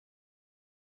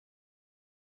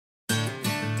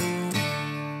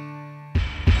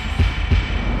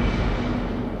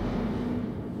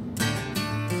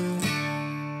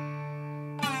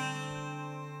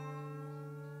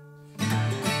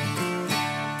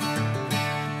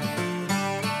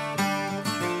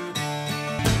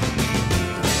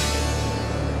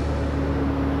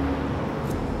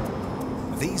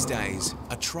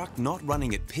A truck not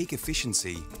running at peak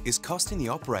efficiency is costing the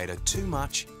operator too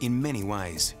much in many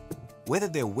ways. Whether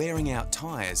they're wearing out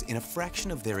tyres in a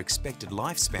fraction of their expected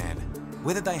lifespan,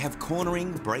 whether they have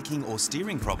cornering, braking or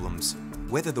steering problems,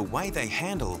 whether the way they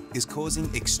handle is causing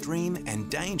extreme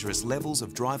and dangerous levels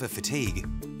of driver fatigue,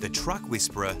 the Truck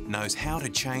Whisperer knows how to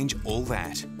change all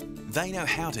that. They know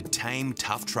how to tame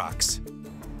tough trucks.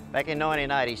 Back in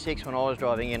 1986, when I was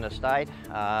driving interstate,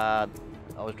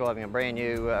 I was driving a brand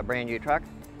new truck.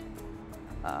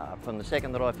 From the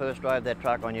second that I first drove that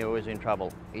truck, I knew I was in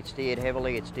trouble. It steered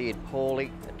heavily, it steered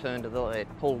poorly, it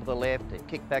pulled to the left, it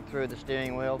kicked back through the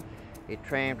steering wheel, it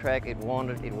tram track, it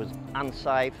wandered, it was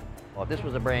unsafe. Well, this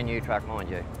was a brand new truck, mind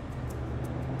you.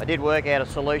 I did work out a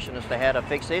solution as to how to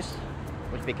fix this,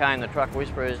 which became the Truck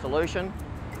Whisperer solution,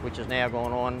 which has now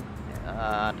gone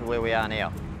on to where we are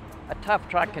now. A tough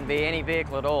truck can be any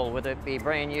vehicle at all, whether it be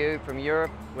brand new from Europe,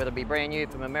 whether it be brand new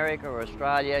from America or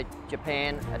Australia,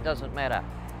 Japan, it doesn't matter.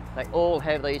 They all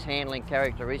have these handling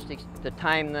characteristics. To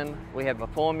tame them, we have a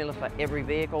formula for every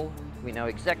vehicle. We know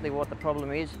exactly what the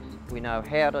problem is, we know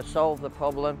how to solve the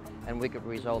problem, and we get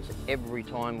results every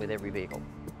time with every vehicle.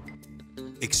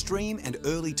 Extreme and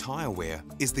early tyre wear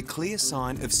is the clear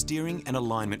sign of steering and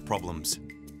alignment problems.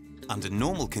 Under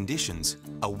normal conditions,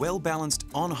 a well-balanced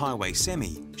on-highway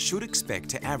semi should expect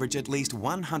to average at least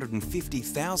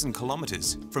 150,000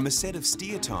 kilometres from a set of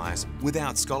steer tyres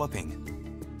without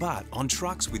scalloping. But on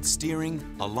trucks with steering,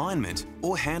 alignment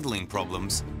or handling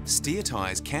problems, steer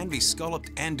tyres can be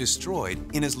scalloped and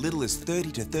destroyed in as little as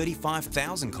 30 to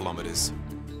 35,000 kilometres.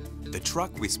 The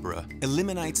Truck Whisperer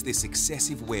eliminates this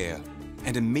excessive wear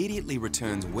and immediately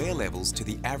returns wear levels to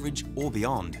the average or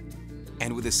beyond.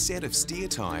 And with a set of steer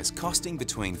tyres costing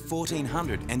between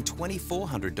 $1,400 and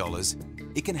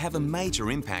 $2,400, it can have a major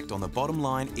impact on the bottom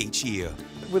line each year.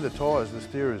 With the tyres, the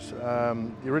steerers,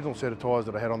 the original set of tyres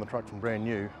that I had on the truck from brand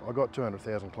new, I got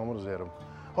 200,000 kilometres out of them.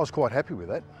 I was quite happy with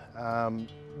that.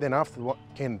 Then after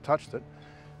Ken touched it,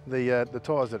 the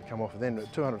tyres that come off of them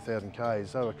at 200,000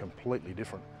 Ks, they were completely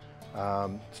different.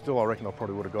 Still, I reckon I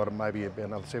probably would have got maybe about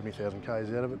another 70,000 Ks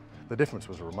out of it. The difference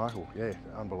was remarkable, yeah,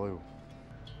 unbelievable.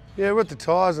 Yeah, with the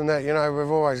tyres and that, you know,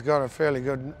 we've always got a fairly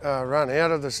good run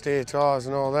out of the steer tyres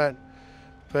and all that.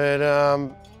 But,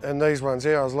 and these ones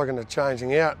here, I was looking at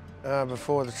changing out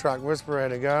before the Truck Whisperer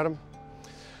had a go at them.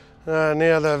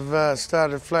 Now they've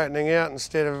started flattening out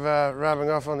instead of rubbing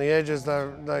off on the edges.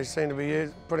 They seem to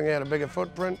be putting out a bigger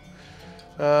footprint.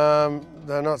 They're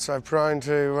not so prone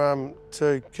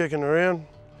to kicking around.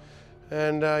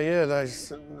 And yeah,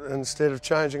 instead of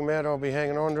changing them out, I'll be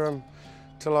hanging on to them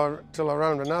till I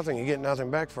run them to nothing. You get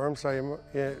nothing back for them, so and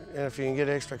if you can get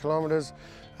extra kilometres,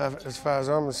 as far as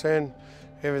I'm concerned,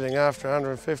 everything after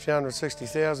 150,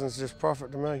 160,000 is just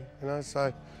profit to me, you know.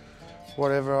 So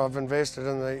whatever I've invested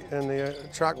in the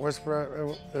Truck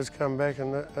Whisperer has come back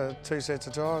in two sets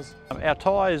of tyres. Our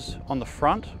tyres on the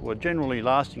front were generally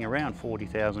lasting around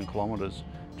 40,000 kilometres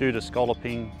due to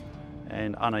scalloping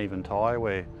and uneven tyre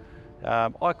wear.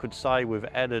 I could say we've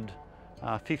added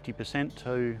 50%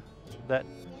 to that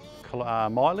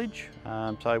mileage,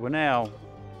 so we're now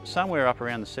somewhere up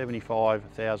around the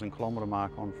 75,000 kilometre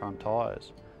mark on front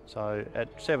tyres. So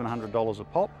at $700 a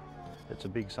pop, it's a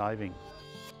big saving.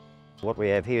 What we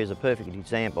have here is a perfect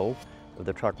example of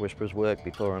the Truck Whisperer's work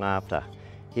before and after.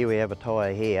 Here we have a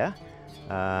tyre here,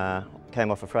 came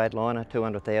off a Freightliner,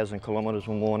 200,000 kilometres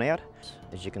when worn out.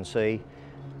 As you can see,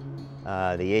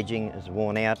 the edging is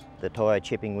worn out, the tyre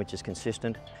chipping which is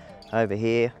consistent. Over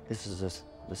here, this is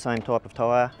the same type of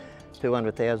tyre,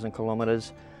 200,000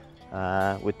 kilometres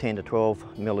with 10 to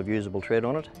 12 mil of usable tread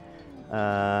on it.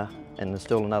 And there's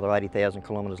still another 80,000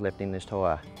 kilometres left in this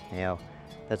tyre. Now,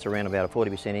 that's around about a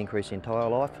 40% increase in tyre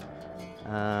life,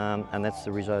 and that's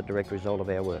the direct result of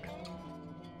our work.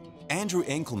 Andrew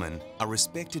Enkelman, a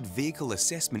respected vehicle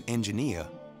assessment engineer,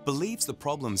 believes the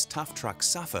problems tough trucks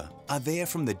suffer are there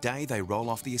from the day they roll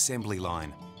off the assembly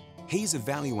line. He's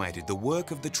evaluated the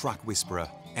work of the Truck Whisperer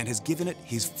and has given it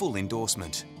his full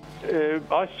endorsement.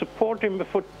 I support him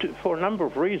for a number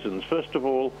of reasons. First of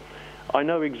all, I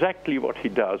know exactly what he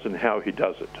does and how he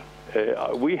does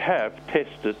it. We have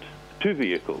tested two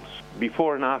vehicles,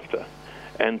 before and after,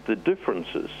 and the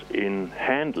differences in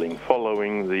handling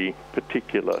following the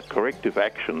particular corrective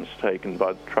actions taken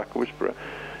by the Truck Whisperer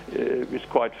is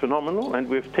quite phenomenal, and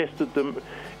we've tested them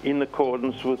in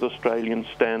accordance with Australian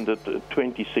standard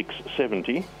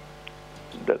 2670.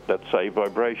 That's a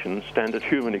vibration, standard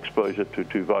human exposure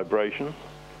to vibration.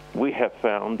 We have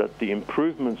found that the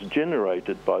improvements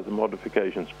generated by the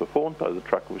modifications performed by the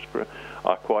Truck Whisperer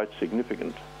are quite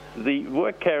significant. The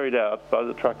work carried out by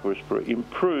the Truck Whisperer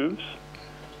improves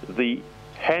the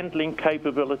handling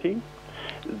capability,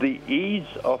 the ease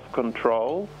of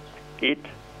control. It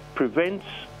prevents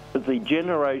the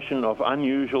generation of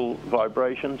unusual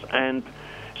vibrations and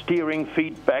steering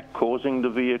feedback, causing the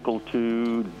vehicle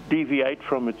to deviate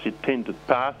from its intended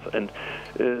path, and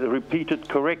repeated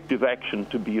corrective action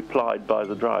to be applied by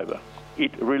the driver.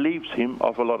 It relieves him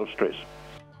of a lot of stress.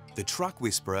 The Truck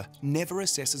Whisperer never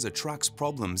assesses a truck's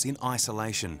problems in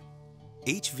isolation.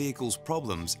 Each vehicle's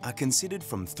problems are considered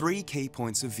from 3 key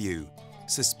points of view: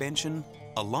 suspension,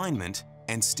 alignment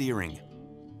and steering.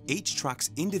 Each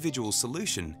truck's individual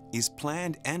solution is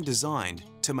planned and designed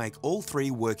to make all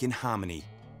 3 work in harmony,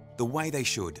 the way they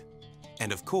should.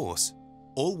 And of course,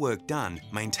 all work done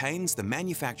maintains the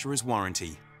manufacturer's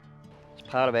warranty. As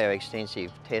part of our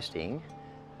extensive testing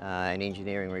and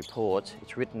engineering reports,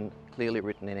 it's clearly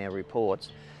written in our reports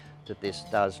that this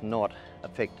does not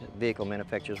affect vehicle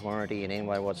manufacturer's warranty in any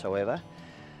way whatsoever.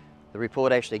 The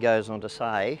report actually goes on to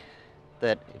say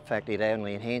that in fact it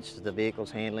only enhances the vehicle's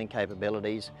handling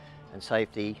capabilities and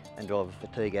safety and driver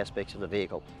fatigue aspects of the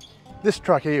vehicle. This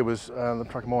truck here was, the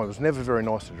truck of mine, was never very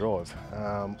nice to drive.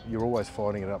 You're always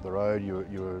fighting it up the road, you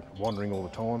were wandering all the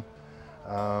time.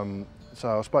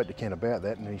 So I spoke to Ken about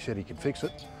that and he said he could fix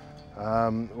it.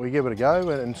 We gave it a go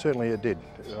and certainly it did.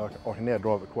 I can now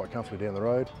drive it quite comfortably down the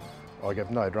road. I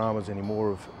have no dramas anymore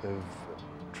of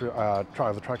the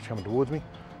trucks coming towards me.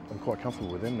 I'm quite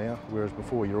comfortable with them now, whereas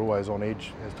before you're always on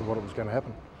edge as to what was going to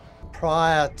happen.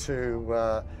 Prior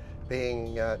to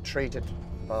being treated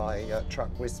by Truck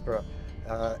Whisperer,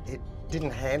 it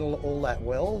didn't handle all that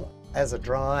well. As a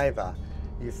driver,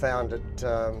 you found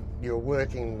that you were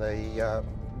working the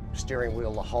steering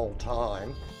wheel the whole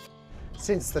time.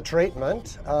 Since the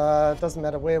treatment, it doesn't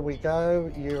matter where we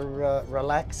go, you're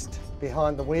relaxed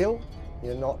behind the wheel,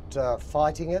 you're not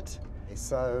fighting it.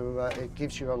 So it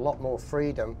gives you a lot more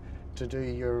freedom to do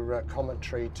your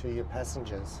commentary to your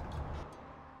passengers.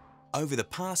 Over the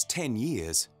past 10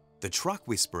 years, the Truck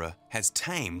Whisperer has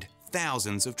tamed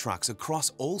thousands of trucks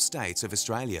across all states of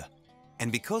Australia.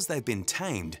 And because they've been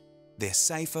tamed, they're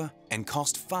safer and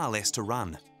cost far less to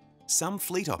run. Some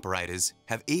fleet operators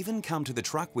have even come to the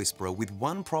Truck Whisperer with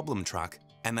one problem truck,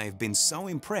 and they've been so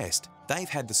impressed, they've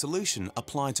had the solution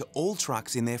applied to all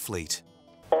trucks in their fleet.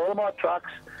 All of my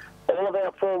trucks, all of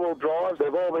our 4-wheel drives,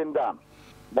 they've all been done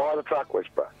by the Truck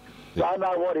Whisperer. Don't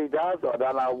know what he does, I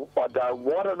don't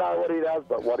want to know what he does,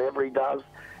 but whatever he does,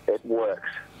 it works.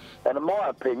 And in my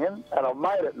opinion, and I've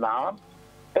made it known,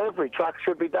 every truck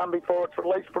should be done before it's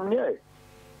released from new.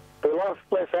 Be a lot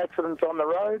less accidents on the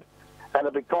road, and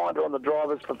it'll be kinder on the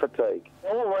drivers for fatigue.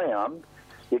 All round,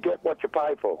 you get what you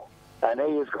pay for, and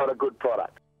he has got a good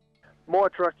product. My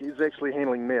truck is actually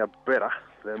handling now better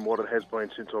than what it has been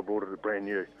since I bought it brand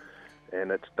new, and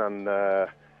it's done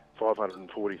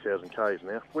 540,000 Ks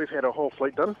now. We've had a whole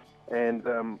fleet done, and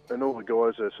all the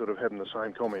guys are sort of having the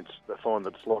same comments. They find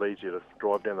that it's a lot easier to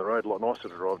drive down the road, a lot nicer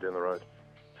to drive down the road.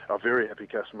 A very happy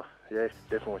customer, yeah,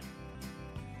 definitely.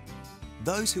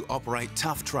 Those who operate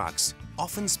tough trucks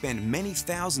often spend many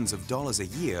thousands of dollars a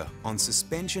year on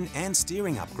suspension and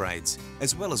steering upgrades,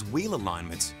 as well as wheel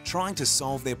alignments, trying to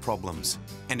solve their problems.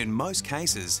 And in most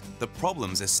cases, the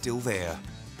problems are still there.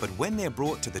 But when they're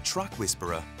brought to the Truck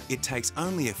Whisperer, it takes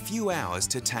only a few hours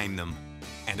to tame them.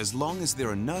 And as long as there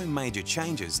are no major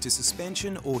changes to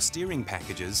suspension or steering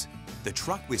packages, the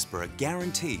Truck Whisperer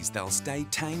guarantees they'll stay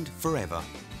tamed forever.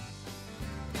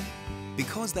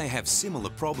 Because they have similar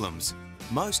problems,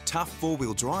 most tough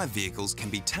 4-wheel drive vehicles can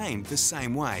be tamed the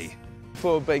same way.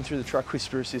 Before being through the Truck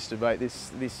Whisperer system, mate,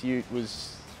 this ute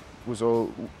was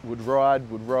all, would ride,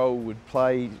 would roll, would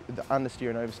play. The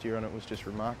understeer and oversteer on it was just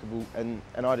remarkable, and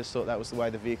I just thought that was the way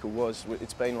the vehicle was.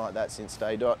 It's been like that since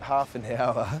day dot. Half an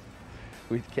hour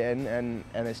with Ken,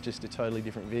 and it's just a totally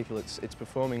different vehicle. It's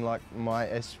performing like my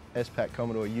S-Pack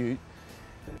Commodore ute.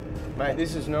 Mate,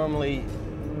 this is normally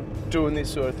doing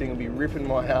this sort of thing, will be ripping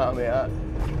my arm out,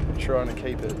 trying to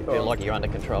keep it. Feel like you're under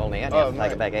control now, and you have to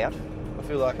take it back out? I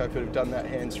feel like I could have done that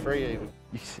hands-free even.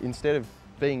 Instead of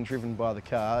being driven by the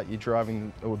car, you're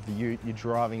driving, or the ute, you're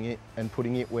driving it and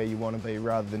putting it where you want to be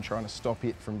rather than trying to stop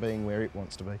it from being where it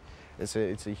wants to be. It's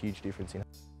a huge difference in it.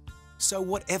 So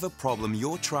whatever problem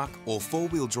your truck or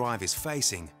 4-wheel drive is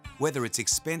facing, whether it's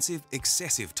expensive,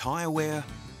 excessive tyre wear,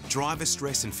 driver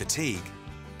stress and fatigue,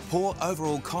 poor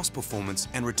overall cost performance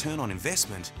and return on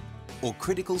investment, or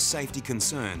critical safety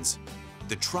concerns,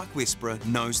 the Truck Whisperer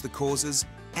knows the causes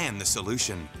and the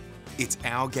solution. It's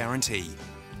our guarantee.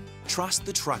 Trust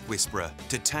the Truck Whisperer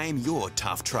to tame your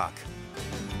tough truck.